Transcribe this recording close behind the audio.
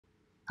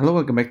Hello,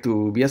 welcome back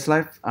to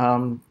BSLIVE.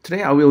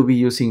 Today I will be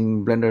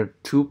using Blender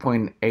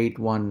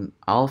 2.81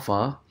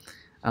 Alpha,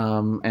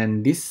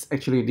 and this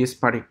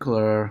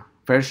particular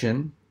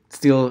version,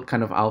 still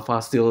kind of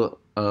alpha, still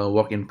a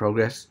work in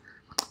progress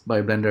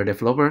by Blender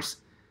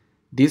developers.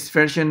 This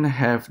version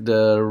have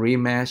the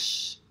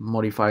Remesh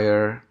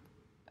Modifier,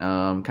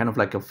 kind of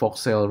like a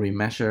Voxel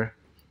Remesher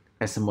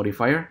as a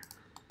modifier.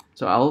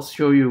 So I'll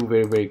show you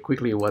very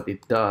quickly what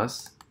it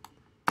does.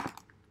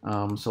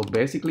 So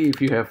basically,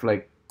 if you have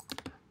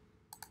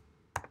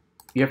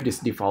this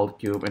default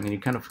cube and then you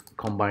kind of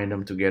combine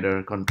them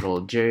together,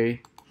 Control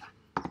J,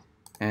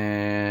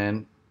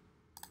 and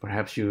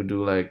perhaps you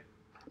do like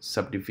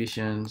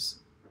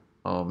subdivisions,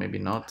 or maybe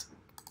not.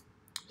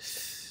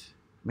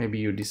 Maybe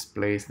you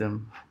displace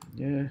them.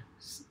 Yeah,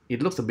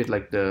 it looks a bit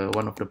like the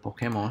one of the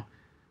Pokemon.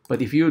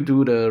 But if you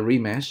do the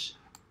remesh,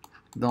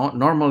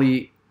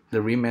 normally the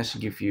remesh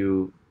give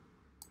you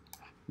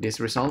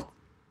this result.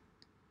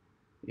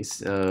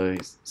 It's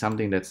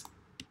something that's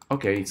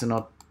okay. It's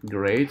not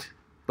great,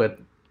 but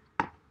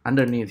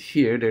underneath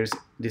here there's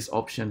this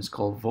options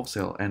called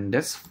voxel, and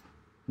that's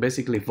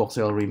basically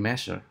voxel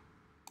remesher,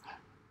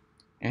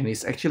 and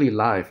it's actually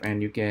live,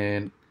 and you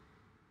can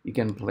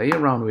play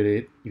around with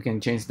it. You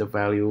can change the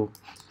value,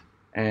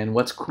 and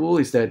what's cool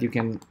is that you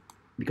can,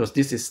 because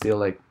this is still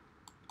like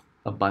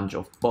a bunch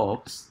of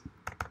box,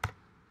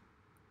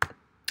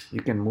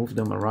 you can move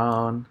them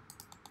around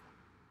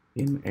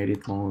in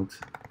edit mode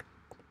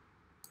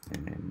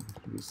and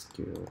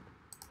rescale,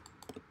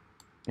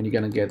 and you're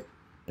gonna get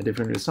a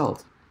different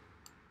result.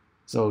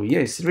 So yeah,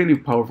 it's really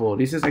powerful.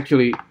 This is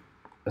actually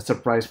a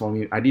surprise for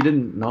me. I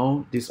didn't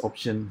know these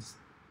options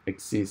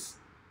exist.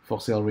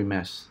 Voxel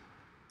Remesh.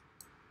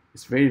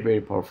 It's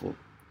very powerful.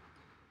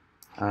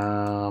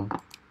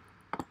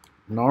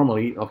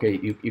 Normally, okay,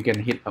 you can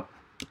hit up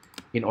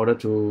in order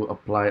to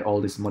apply all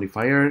this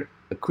modifier.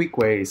 A quick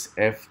way is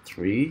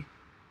F3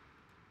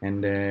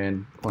 and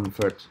then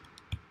convert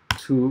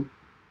to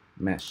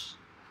mesh.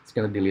 It's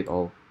gonna delete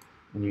all,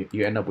 and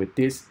you end up with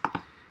this.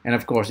 And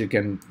of course, you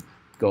can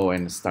go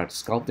and start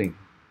sculpting,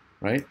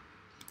 right?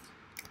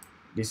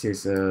 This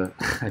is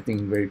I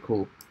think very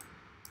cool,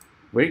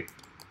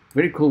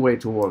 very cool way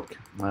to work.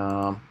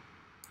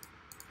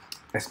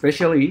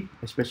 Especially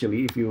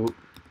if you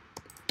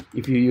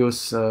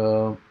use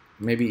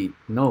maybe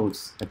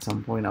nodes at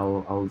some point.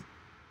 I'll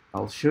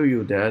show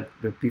you that.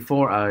 But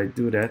before I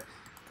do that,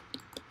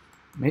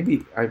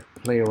 maybe I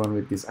play around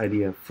with this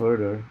idea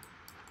further.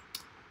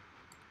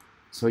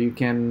 So you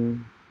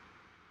can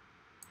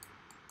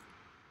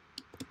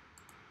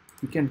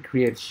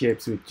create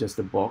shapes with just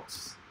a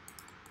box.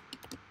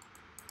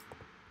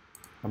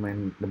 I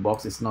mean, the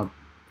box is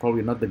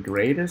probably not the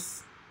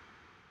greatest,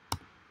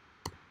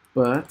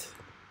 but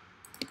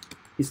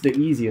it's the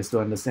easiest to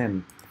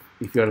understand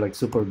if you're like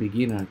super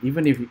beginner.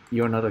 Even if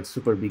you're not a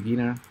super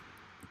beginner,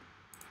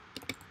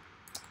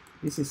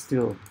 this is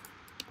still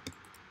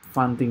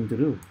fun thing to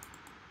do.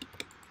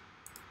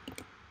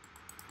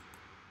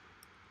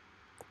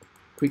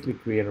 Quickly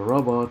create a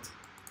robot,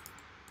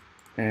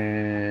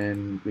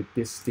 and with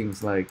these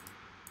things like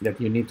that,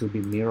 you need to be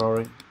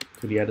mirroring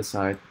to the other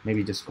side.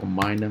 Maybe just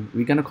combine them.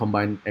 We're gonna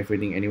combine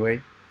everything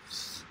anyway,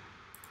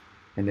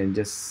 and then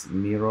just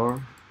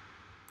mirror.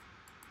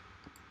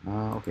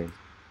 Okay,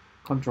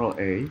 Control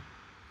A,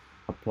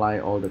 apply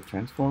all the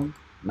transform.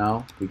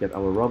 Now we get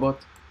our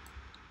robot.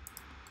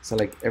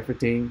 Select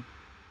everything,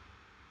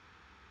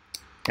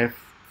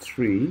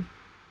 F3,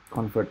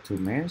 convert to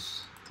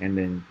mesh, and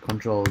then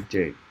Control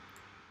J.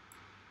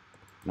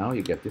 Now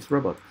you get this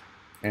robot.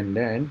 And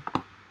then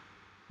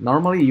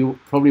normally you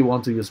probably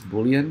want to use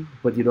Boolean,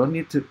 but you don't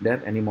need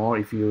that anymore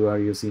if you are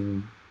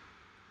using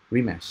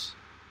remesh.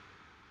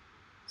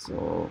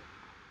 So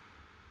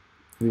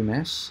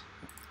remesh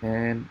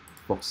and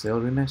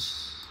voxel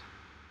remesh,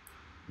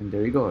 and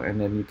there you go. And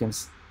then you can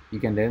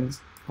then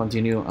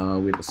continue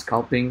with the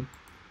sculpting,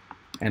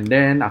 and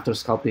then after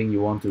sculpting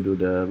you want to do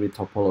the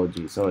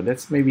retopology. So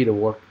that's maybe the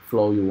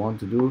workflow you want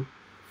to do.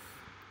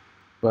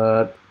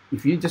 But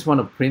if you just want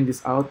to print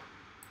this out,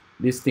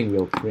 this thing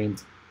will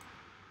print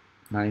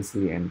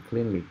nicely and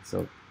cleanly.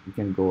 So you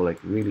can go like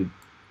really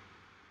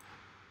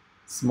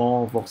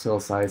small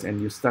voxel size, and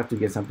you start to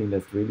get something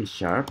that's really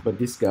sharp. But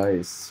this guy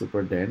is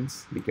super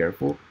dense, be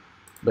careful.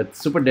 But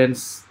super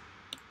dense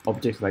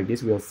objects like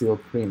this will still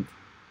print,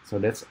 so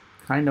that's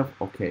kind of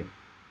okay.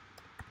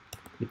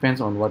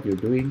 Depends on what you're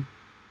doing.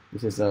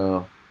 This is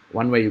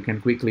one way you can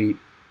quickly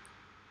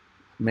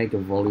make a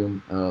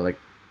volume, like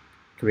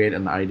create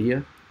an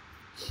idea.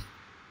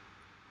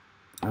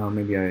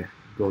 Maybe I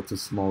go too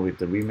small with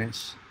the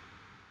remesh,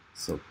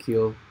 so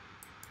kill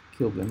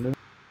Blender.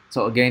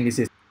 So again, this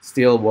is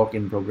still work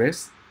in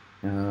progress.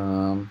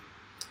 I'm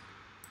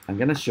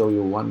gonna show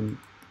you one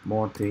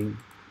more thing.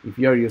 If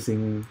you are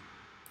using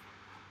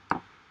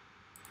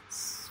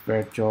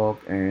sphere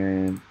chalk,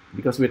 and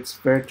because with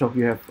sphere chalk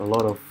you have a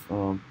lot of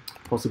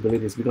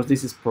possibilities, because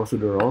this is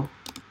procedural.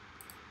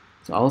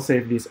 So I'll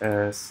save this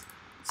as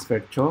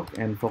sphere chalk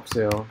and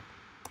Voxel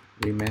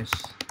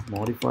Remesher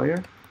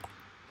Modifier.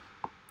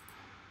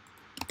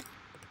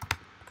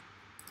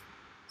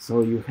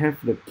 So you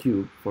have the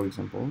cube, for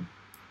example.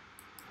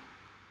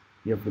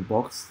 You have the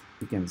box.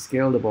 You can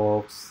scale the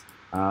box.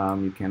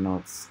 You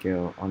cannot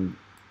scale on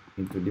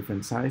into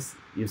different size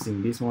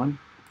using this one.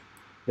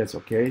 That's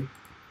okay.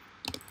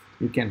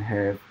 You can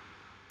have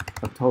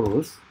a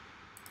torus.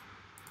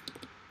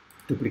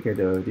 Duplicate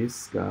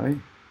this guy.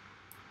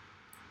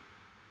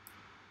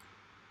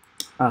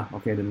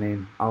 Okay, the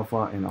name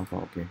alpha and alpha.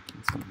 Okay,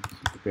 this one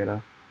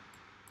beta.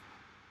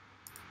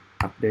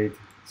 Update.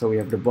 So we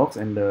have the box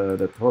and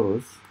the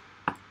torus.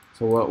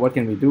 So what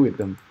can we do with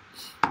them?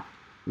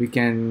 We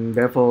can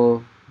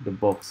bevel the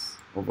box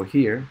over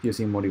here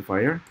using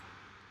modifier,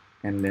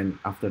 and then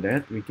after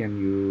that we can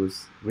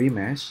use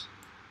remesh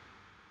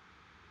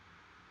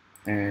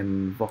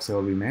and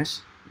voxel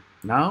remesh.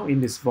 Now in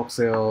this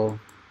voxel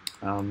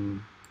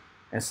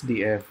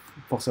SDF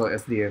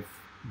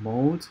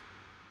mode,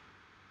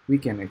 we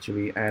can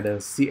actually add a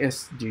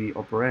CSG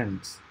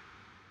operand.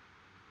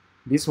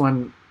 This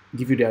one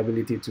gives you the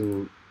ability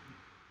to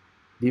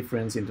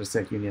difference,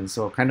 intersect, union.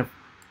 So kind of,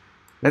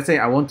 let's say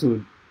I want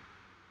to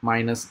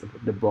minus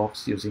the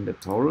box using the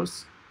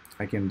torus.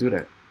 I can do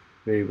that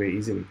very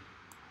easily.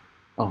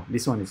 Oh,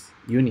 this one is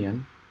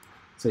union.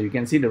 So you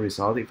can see the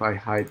result if I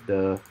hide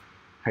the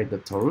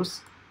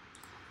torus.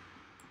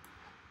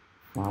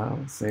 File,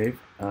 save.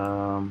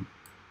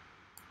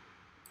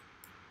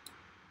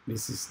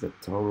 This is the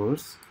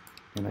torus,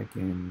 and I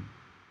can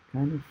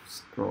kind of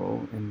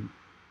scroll and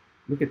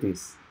look at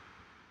this.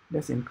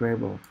 That's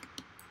incredible.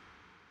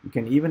 You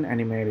can even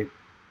animate it.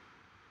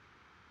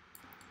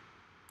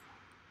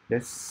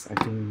 That's, I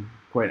think,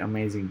 quite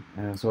amazing.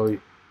 So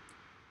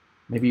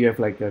maybe you have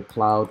like a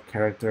cloud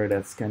character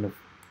that's kind of,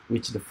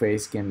 which the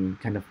face can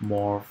kind of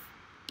morph.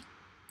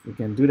 You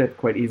can do that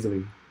quite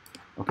easily.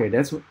 Okay,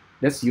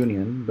 that's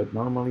union, but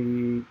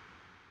normally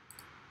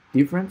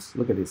difference.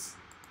 Look at this.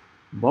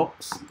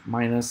 Box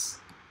minus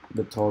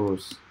the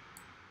torus.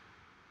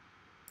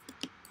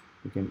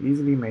 You can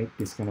easily make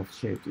this kind of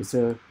shape. It's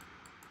a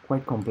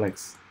quite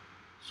complex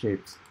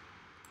shapes.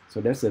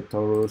 So that's the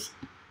torus.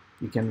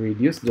 You can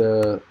reduce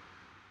the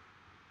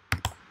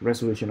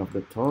resolution of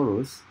the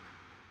torus.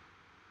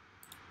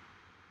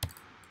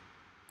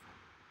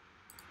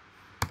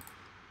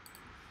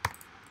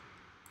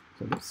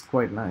 So that's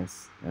quite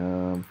nice.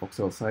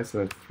 Voxel size,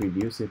 let's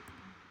reduce it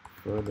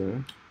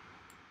further.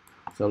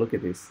 So look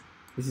at this.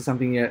 This is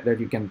something that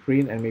you can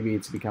print, and maybe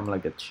it's become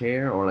like a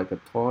chair or like a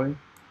toy.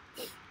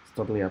 It's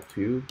totally up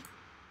to you.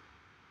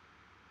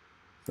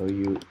 So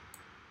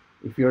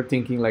if you're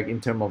thinking like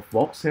in terms of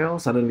voxel,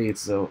 suddenly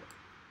it's so,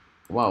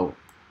 wow,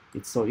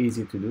 it's so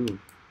easy to do.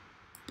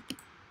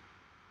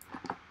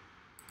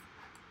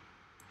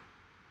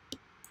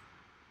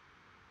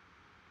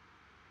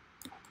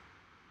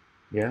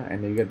 Yeah,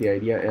 and you get the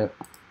idea.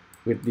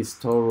 With this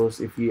torus,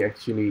 if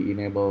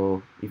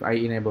I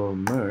enable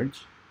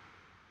merge,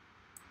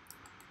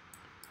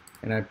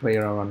 and I play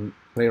around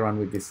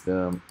with this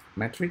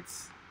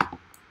matrix.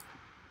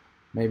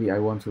 Maybe I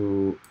want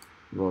to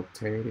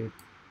rotate it.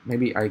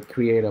 Maybe I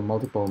create a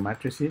multiple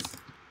matrices.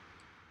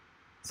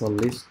 So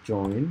list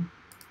join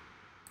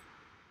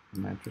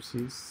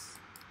matrices.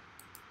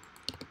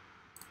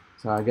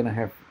 So I'm gonna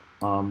have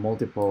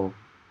multiple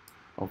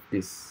of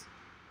this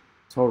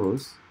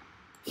torus.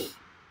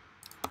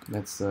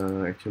 Let's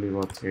actually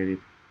rotate it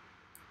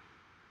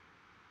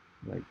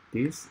like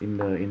this in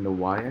the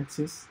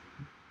y-axis.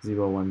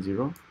 0, 1,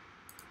 0.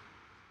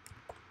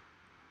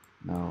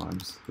 Now I'm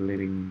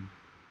splitting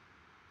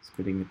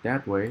it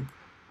that way,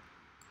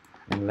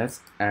 and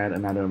let's add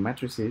another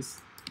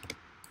matrices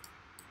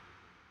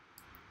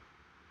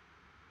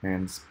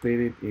and split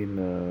it in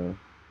the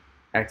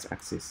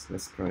x-axis.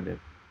 Let's try that.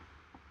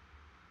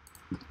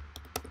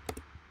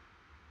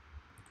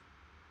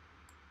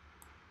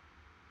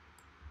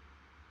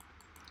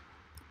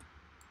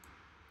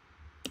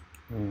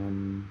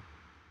 And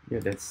yeah,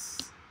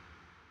 that's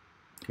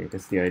okay.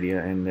 That's the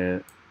idea.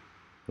 And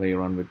play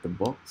around with the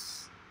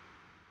box.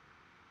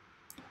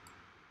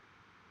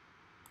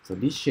 So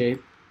this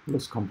shape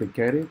looks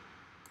complicated,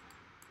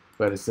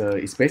 but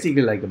it's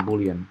basically like a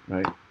boolean,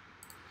 right?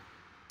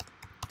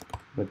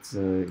 But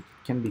it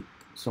can be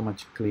so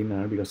much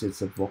cleaner because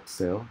it's a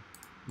voxel,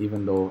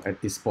 even though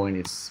at this point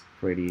it's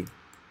pretty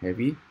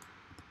heavy.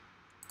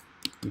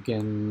 You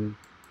can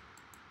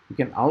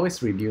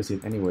always reduce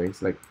it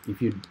anyways. Like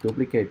if you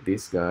duplicate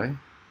this guy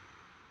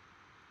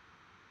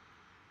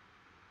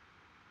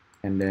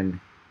and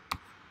then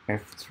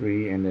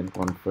F3 and then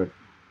convert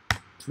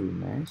to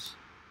mesh,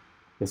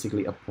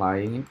 basically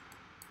applying it,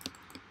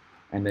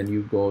 and then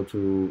you go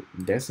to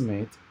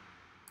decimate,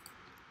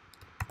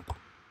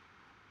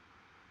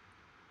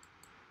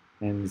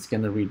 and it's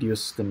gonna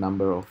reduce the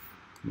number of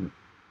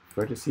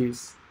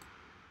vertices.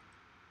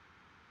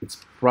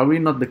 It's probably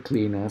not the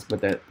cleanest,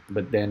 but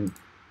then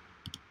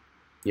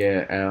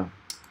yeah,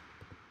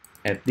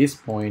 at this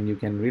point you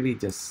can really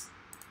just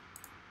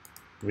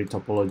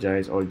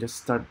retopologize or just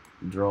start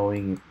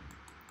drawing it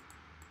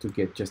to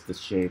get just the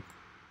shape.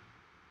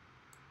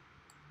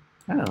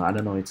 I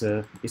don't know.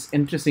 It's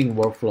interesting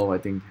workflow, I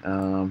think.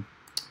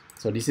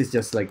 So this is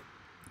just like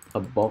a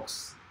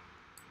box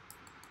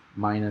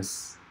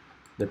minus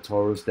the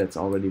torus that's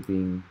already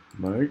being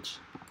merged.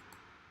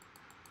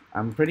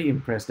 I'm pretty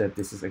impressed that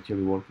this is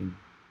actually working.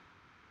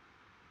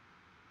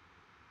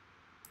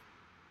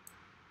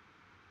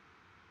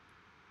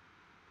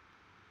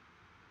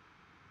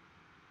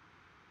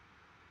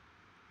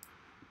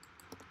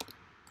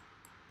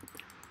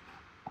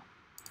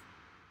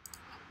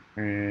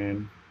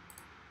 And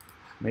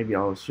maybe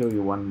I'll show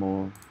you one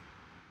more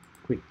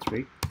quick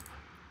trick.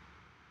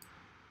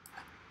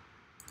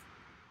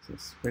 So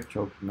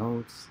spectral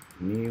nodes,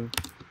 new,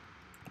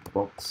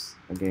 box,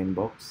 again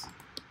box,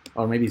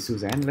 or maybe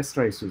Suzanne. Let's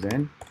try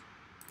Suzanne.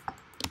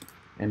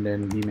 And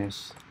then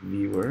vmesh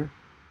viewer.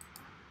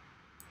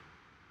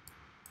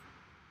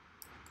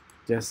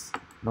 Just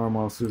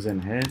normal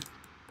Suzanne head.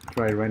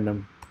 Try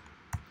random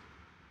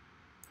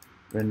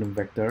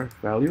vector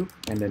value,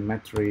 and then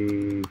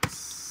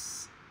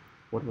matrix.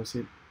 What was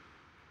it?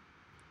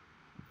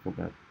 I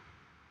forgot.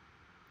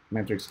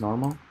 Matrix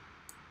normal.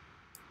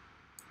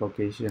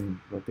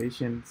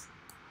 Rotations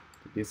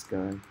to this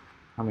guy.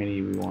 How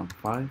many we want?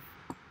 5.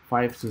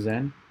 5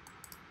 Suzanne.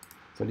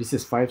 So this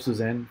is 5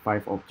 Suzanne,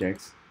 5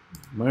 objects.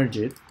 Merge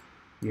it.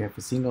 You have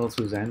a single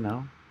Suzanne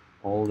now.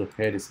 All the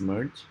head is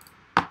merged.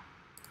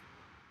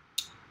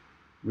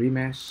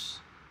 Remesh,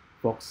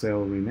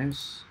 Voxel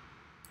Remesh,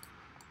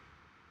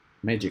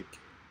 magic.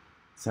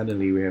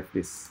 Suddenly we have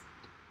this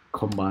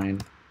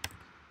combined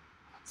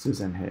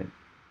Suzanne head.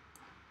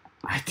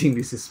 I think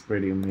this is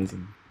pretty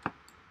amazing.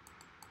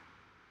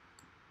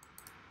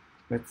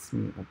 Let's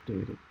me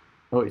update it.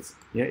 Oh, it's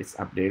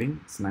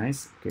updating. It's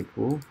nice. Okay,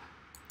 cool.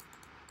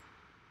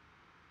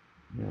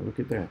 Yeah, look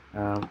at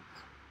that.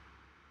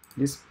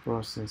 This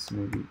process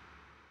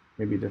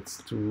maybe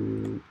that's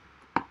too.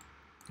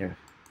 Yeah,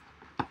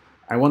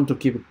 I want to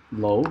keep it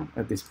low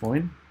at this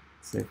point.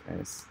 Save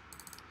as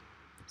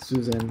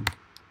Suzanne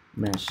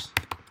mesh.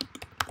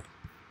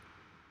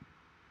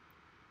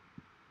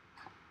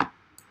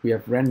 We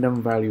have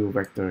random value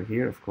vector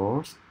here, of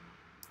course,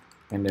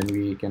 and then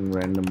we can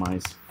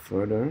randomize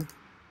further.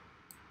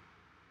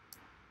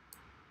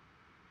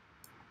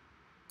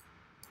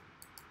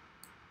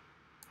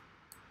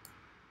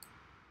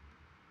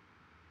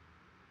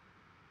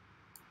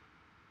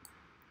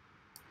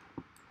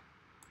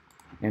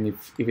 And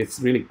if it's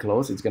really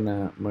close, it's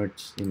gonna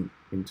merge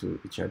into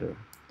each other.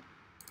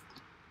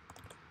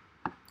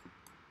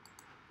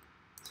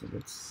 So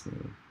let's say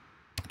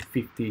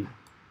 50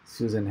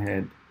 Suzanne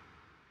head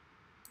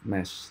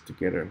mesh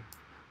together.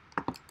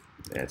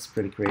 That's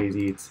pretty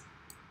crazy. It's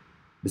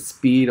the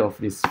speed of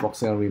this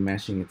voxel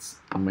remeshing. It's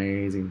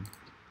amazing.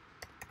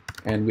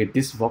 And with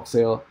this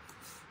voxel,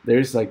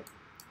 there's like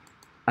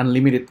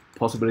unlimited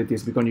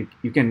possibilities, because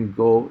you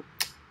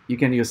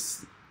can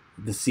use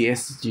the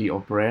CSG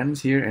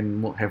operands here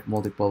and have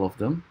multiple of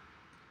them.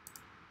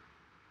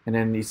 And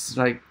then it's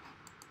like,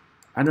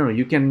 I don't know,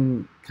 you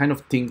can kind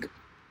of think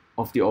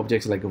of the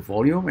objects like a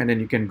volume, and then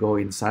you can go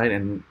inside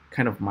and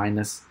kind of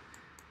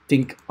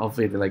think of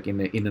it like in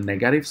a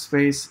negative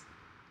space.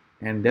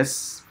 And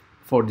that's,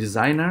 for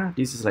designer,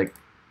 this is like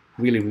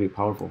really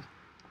powerful.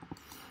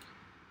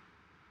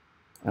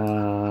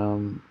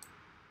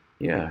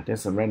 Yeah,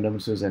 that's a random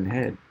Suzanne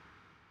head.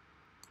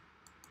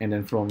 And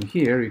then from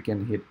here you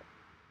can hit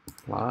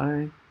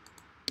apply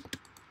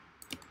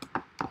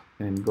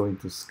and go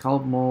into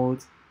sculpt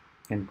mode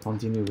and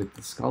continue with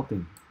the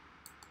sculpting.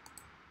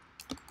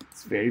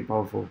 It's very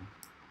powerful.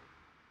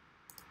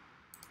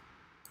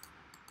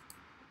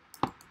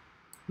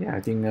 Yeah,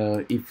 I think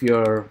if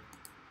you're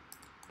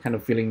kind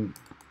of feeling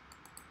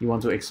you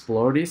want to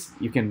explore this,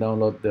 you can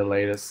download the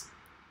latest.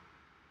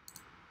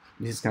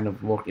 This is kind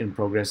of work in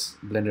progress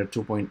Blender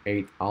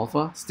 2.8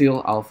 alpha,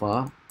 still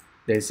alpha.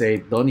 They say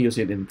don't use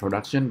it in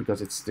production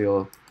because it's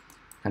still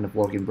kind of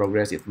work in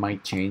progress. It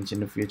might change in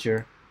the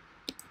future.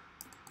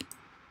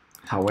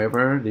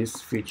 However,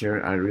 this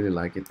feature, I really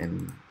like it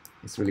and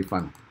it's really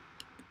fun.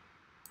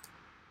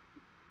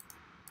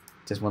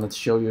 Just wanted to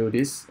show you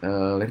this.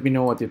 Let me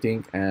know what you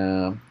think,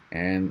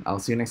 and I'll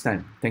see you next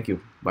time. Thank you.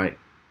 Bye.